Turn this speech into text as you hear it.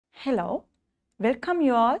Hello, welcome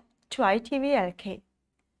you all to iTVLK.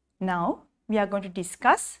 Now we are going to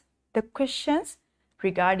discuss the questions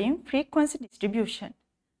regarding frequency distribution.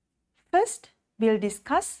 First, we'll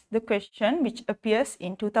discuss the question which appears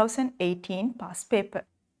in 2018 past paper.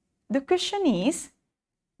 The question is,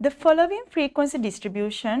 the following frequency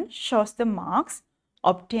distribution shows the marks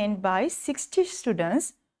obtained by 60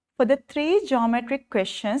 students for the 3 geometric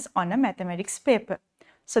questions on a mathematics paper.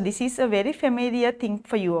 So this is a very familiar thing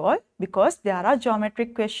for you all because there are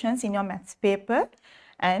geometric questions in your maths paper,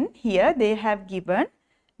 and here they have given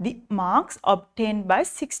the marks obtained by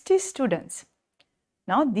 60 students.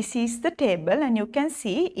 Now this is the table and you can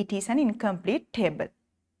see it is an incomplete table.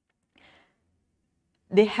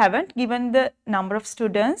 They haven't given the number of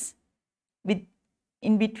students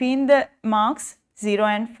in between the marks 0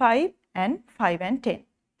 and 5 and 5 and 10.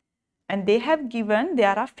 And they have given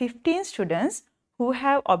there are 15 students who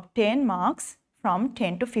have obtained marks from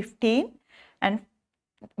 10 to 15, and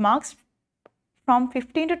marks from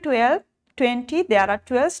 15 to 20 there are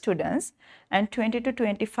 12 students, and 20 to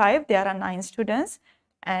 25 there are 9 students,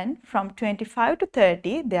 and from 25 to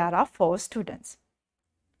 30 there are 4 students.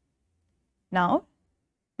 Now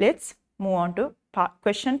let's move on to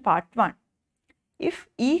question part 1. If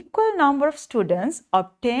equal number of students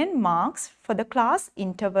obtain marks for the class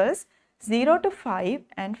intervals 0 to 5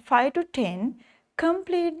 and 5 to 10,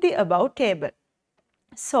 complete the above table.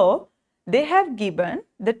 So they have given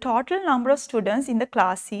the total number of students in the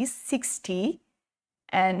class is 60,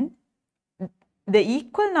 and the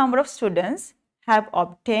equal number of students have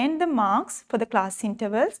obtained the marks for the class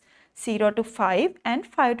intervals 0 to 5 and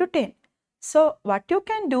 5 to 10. So what you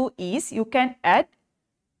can do is you can add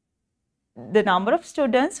the number of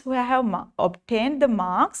students who have obtained the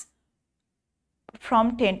marks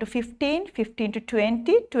from 10 to 15, 15 to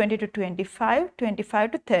 20, 20 to 25,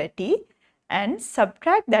 25 to 30, and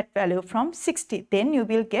subtract that value from 60. Then you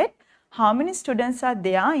will get how many students are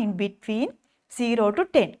there in between 0 to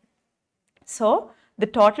 10. So the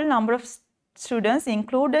total number of students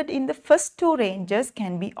included in the first 2 ranges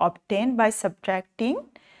can be obtained by subtracting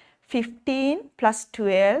 15 plus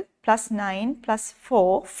 12 plus 9 plus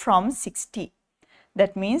 4 from 60.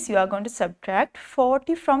 That means you are going to subtract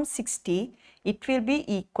 40 from 60. It will be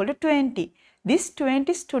equal to 20. These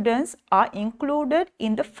 20 students are included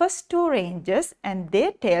in the first 2 ranges, and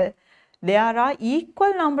they tell there are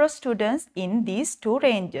equal number of students in these 2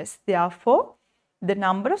 ranges. Therefore, the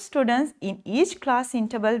number of students in each class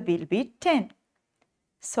interval will be 10.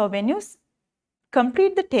 So when you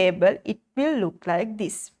complete the table, it will look like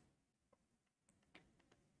this.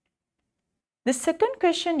 The second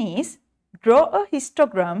question is, draw a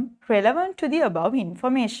histogram relevant to the above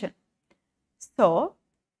information. So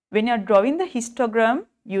when you are drawing the histogram,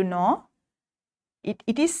 you know it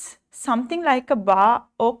is something like a bar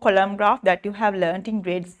or column graph that you have learnt in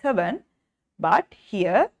grade 7, but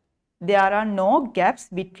here there are no gaps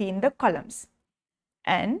between the columns,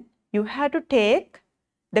 and you have to take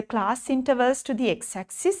the class intervals to the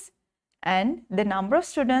x-axis and the number of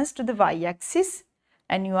students to the y-axis,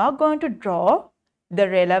 and you are going to draw the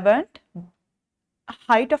relevant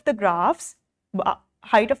height of the graphs,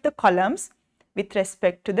 height of the columns with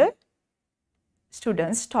respect to the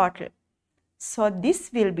students total. So this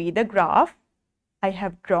will be the graph I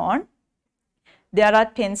have drawn. There are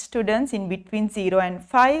 10 students in between 0 and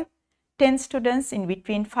 5, 10 students in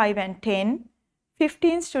between 5 and 10,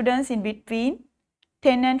 15 students in between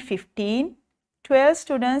 10 and 15, 12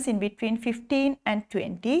 students in between 15 and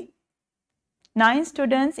 20, 9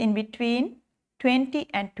 students in between 20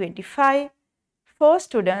 and 25, 4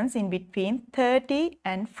 students in between 30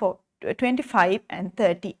 and 25 and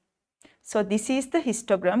 30. So this is the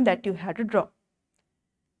histogram that you have to draw.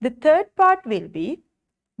 The third part will be,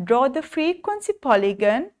 draw the frequency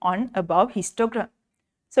polygon on above histogram.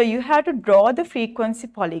 So you have to draw the frequency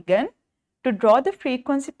polygon. To draw the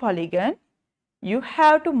frequency polygon, you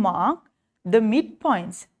have to mark the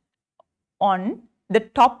midpoints on the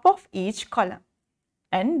top of each column,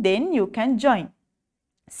 and then you can join.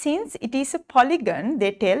 Since it is a polygon,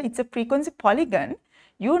 they tell it's a frequency polygon,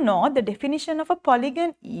 you know the definition of a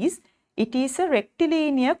polygon is it is a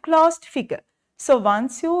rectilinear closed figure. So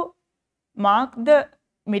once you mark the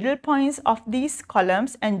middle points of these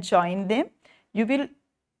columns and join them, you will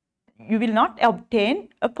not obtain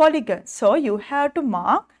a polygon. So you have to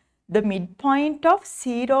mark the midpoint of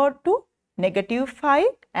 0 to -5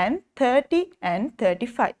 and 30 and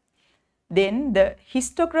 35. Then the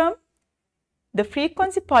histogram, the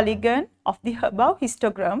frequency polygon of the above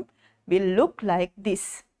histogram will look like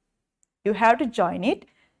this. You have to join it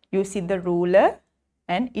using the ruler,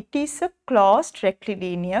 and it is a closed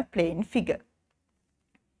rectilinear plane figure.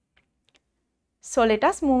 So let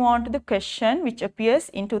us move on to the question which appears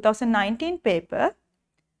in 2019 paper.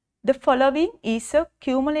 The following is a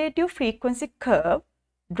cumulative frequency curve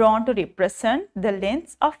drawn to represent the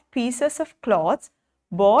lengths of pieces of cloths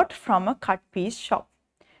bought from a cut piece shop.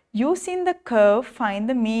 Using the curve, find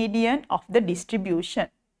the median of the distribution.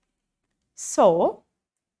 So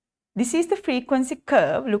this is the frequency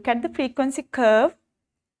curve. Look at the frequency curve,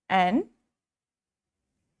 and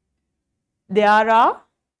there are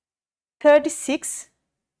 36.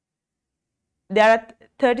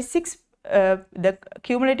 The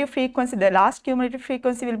cumulative frequency, the last cumulative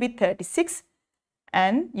frequency will be 36,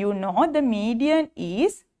 and you know the median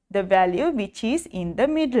is the value which is in the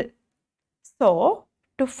middle. So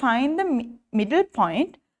to find the middle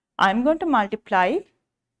point, I am going to multiply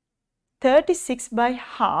 36 by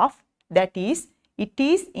half, that is, it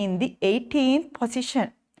is in the 18th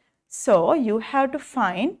position. So you have to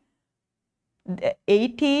find the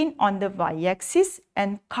 18 on the y-axis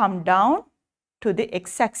and come down to the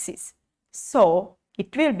x-axis. So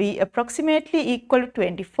it will be approximately equal to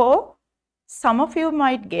 24. Some of you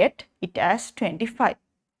might get it as 25.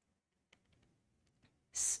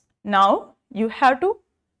 Now you have to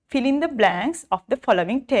fill in the blanks of the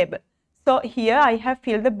following table. So here I have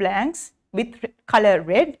filled the blanks with color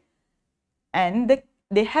red, and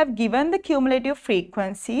they have given the cumulative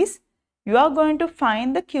frequencies. You are going to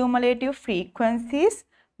find the cumulative frequencies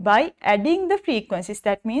by adding the frequencies.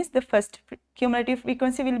 That means the first cumulative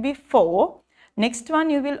frequency will be 4. Next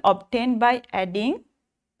one you will obtain by adding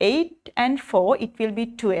 8 and 4, it will be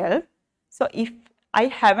 12. So if I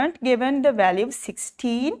haven't given the value of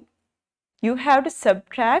 16, you have to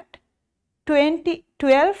subtract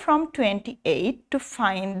 12 from 28 to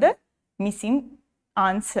find the missing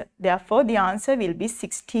answer. Therefore, the answer will be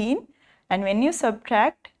 16. And when you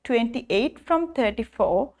subtract 28 from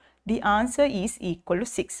 34, the answer is equal to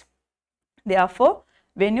 6. Therefore,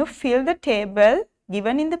 when you fill the table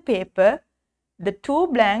given in the paper, the two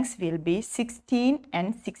blanks will be 16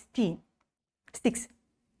 and 6.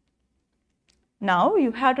 Now,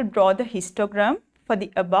 you have to draw the histogram for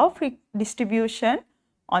the above distribution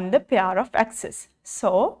on the pair of axes.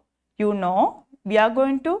 So, you know we are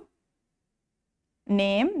going to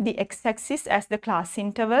name the x-axis as the class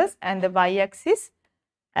intervals and the y-axis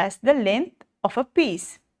as the length of a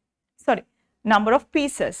piece. Number of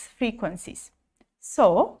pieces, frequencies.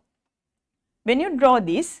 So, when you draw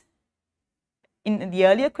this, in the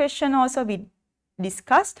earlier question also we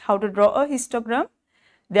discussed how to draw a histogram.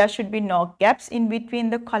 There should be no gaps in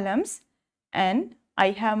between the columns, and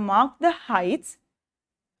I have marked the heights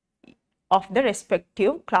of the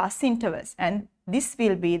respective class intervals, and this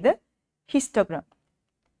will be the histogram.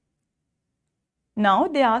 Now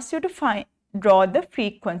they ask you to draw the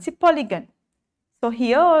frequency polygon. So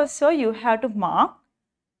here also you have to mark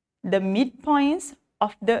the midpoints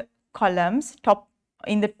of the columns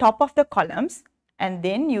in the top of the columns, and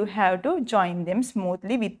then you have to join them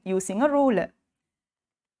smoothly with using a ruler.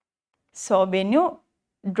 So when you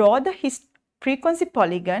draw the frequency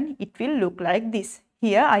polygon, it will look like this.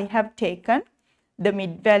 Here I have taken the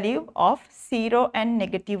mid value of 0 and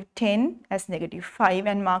 -10 as -5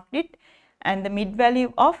 and marked it, and the mid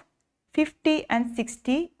value of 50 and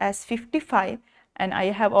 60 as 55, and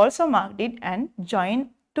I have also marked it and joined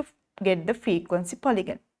to get the frequency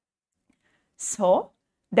polygon. So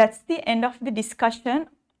that's the end of the discussion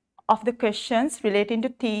of the questions relating to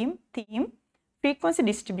theme, frequency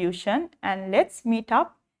distribution, and let's meet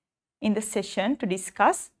up in the session to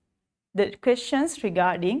discuss the questions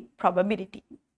regarding probability.